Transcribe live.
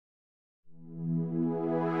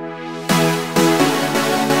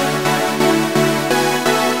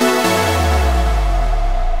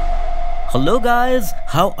Hello guys,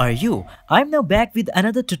 how are you? I'm now back with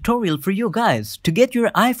another tutorial for you guys to get your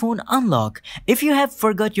iPhone unlock. If you have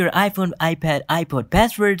forgot your iPhone, iPad, iPod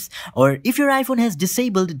passwords, or if your iPhone has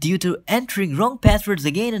disabled due to entering wrong passwords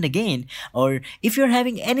again and again, or if you're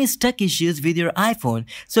having any stuck issues with your iPhone,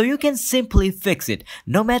 so you can simply fix it.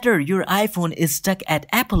 No matter your iPhone is stuck at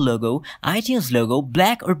Apple logo, iTunes logo,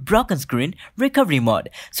 black or broken screen, recovery mode.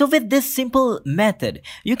 So with this simple method,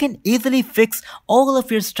 you can easily fix all of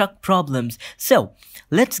your stuck problems. So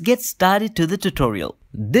let's get started to the tutorial.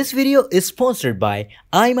 This video is sponsored by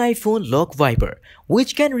iMyFone LockWiper,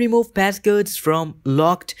 which can remove passcodes from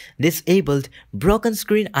locked, disabled, broken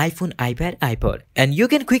screen iPhone, iPad, iPod. And you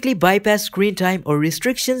can quickly bypass screen time or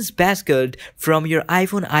restrictions passcode from your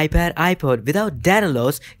iPhone, iPad, iPod without data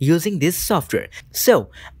loss using this software.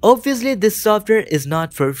 So obviously this software is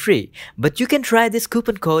not for free, but you can try this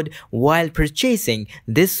coupon code while purchasing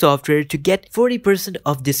this software to get 40%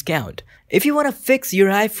 of discount. If you want to fix your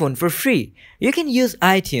iPhone for free, you can use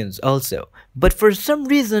iTunes also. But for some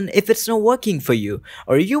reason, if it's not working for you,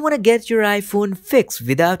 or you want to get your iPhone fixed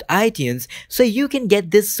without iTunes, so you can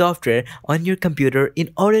get this software on your computer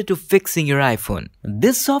in order to fixing your iPhone.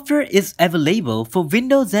 This software is available for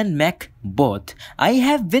Windows and Mac both. I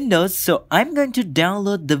have Windows, so I'm going to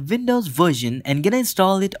download the Windows version and gonna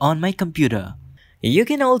install it on my computer. You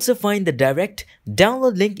can also find the direct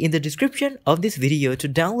download link in the description of this video to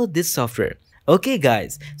download this software. Okay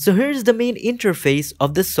guys, so here's the main interface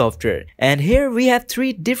of the software, and here we have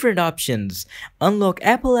three different options: unlock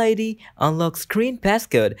Apple ID, unlock screen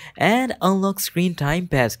passcode, and unlock screen time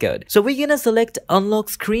passcode. So we're gonna select unlock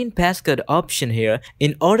screen passcode option here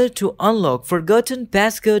in order to unlock forgotten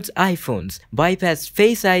passcodes iPhones, bypass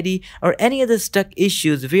Face ID, or any other stuck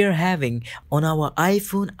issues we are having on our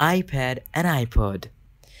iPhone, iPad, and iPod.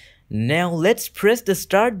 Now let's press the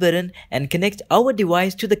start button and connect our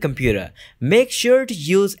device to the computer. Make sure to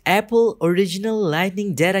use Apple original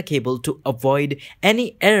lightning data cable to avoid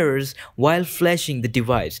any errors while flashing the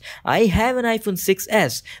device. I have an iPhone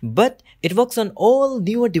 6s, but it works on all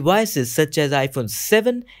newer devices such as iPhone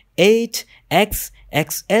 7, 8, X,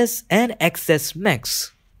 XS, and XS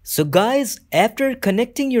Max. So guys, after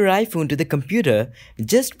connecting your iPhone to the computer,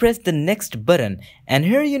 just press the next button, and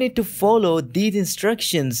here you need to follow these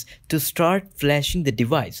instructions to start flashing the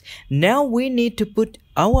device. Now we need to put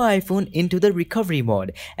our iPhone into the recovery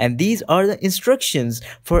mode, and these are the instructions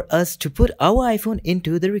for us to put our iPhone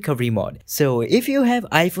into the recovery mode. So if you have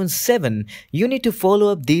iPhone 7, you need to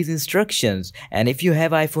follow up these instructions, and if you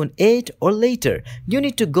have iPhone 8 or later, you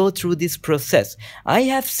need to go through this process. I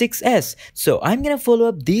have 6s, so I'm gonna follow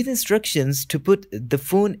up these instructions to put the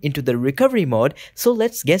phone into the recovery mode. So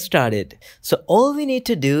let's get started. So all we need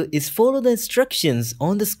to do is follow the instructions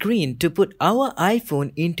on the screen to put our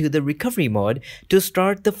iPhone into the recovery mode to start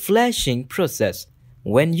the flashing process.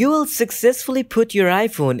 When you will successfully put your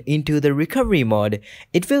iPhone into the recovery mode,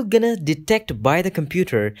 it will gonna detect by the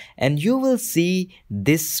computer and you will see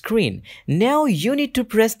this screen. Now you need to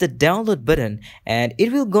press the download button and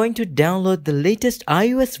it will going to download the latest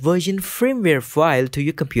iOS version firmware file to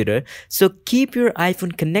your computer. So keep your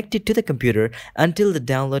iPhone connected to the computer until the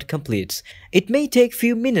download completes. It may take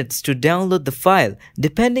few minutes to download the file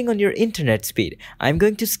depending on your internet speed. I'm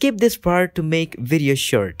going to skip this part to make video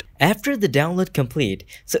short. After the download complete,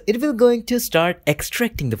 so it will going to start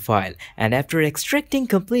extracting the file, and after extracting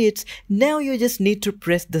completes, now you just need to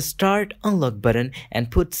press the start unlock button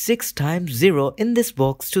and put 6 times 0 in this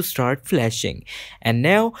box to start flashing. And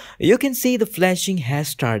now you can see the flashing has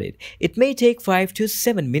started. It may take 5 to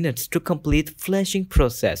 7 minutes to complete flashing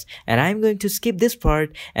process, and I'm going to skip this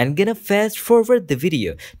part and gonna fast forward the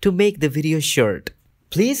video to make the video short.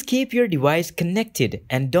 Please keep your device connected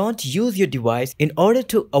and don't use your device in order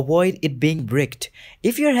to avoid it being bricked.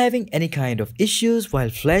 If you're having any kind of issues while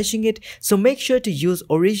flashing it, so make sure to use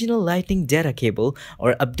original lightning data cable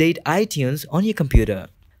or update iTunes on your computer.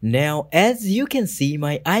 Now as you can see,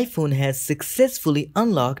 my iPhone has successfully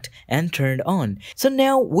unlocked and turned on. So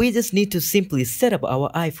now we just need to simply set up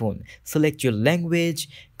our iPhone. Select your language,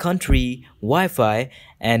 country, Wi-Fi,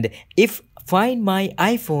 and if Find My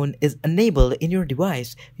iPhone is enabled in your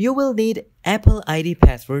device, you will need Apple ID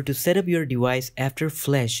password to set up your device after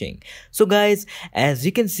flashing. So guys, as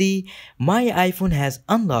you can see, my iPhone has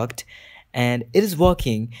unlocked and it is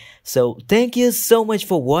working. So thank you so much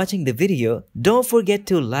for watching the video. Don't forget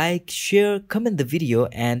to like, share, comment the video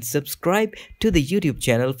and subscribe to the YouTube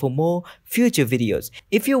channel for more future videos.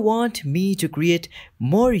 If you want me to create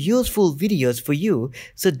more useful videos for you,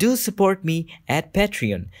 so do support me at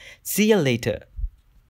Patreon. See you later.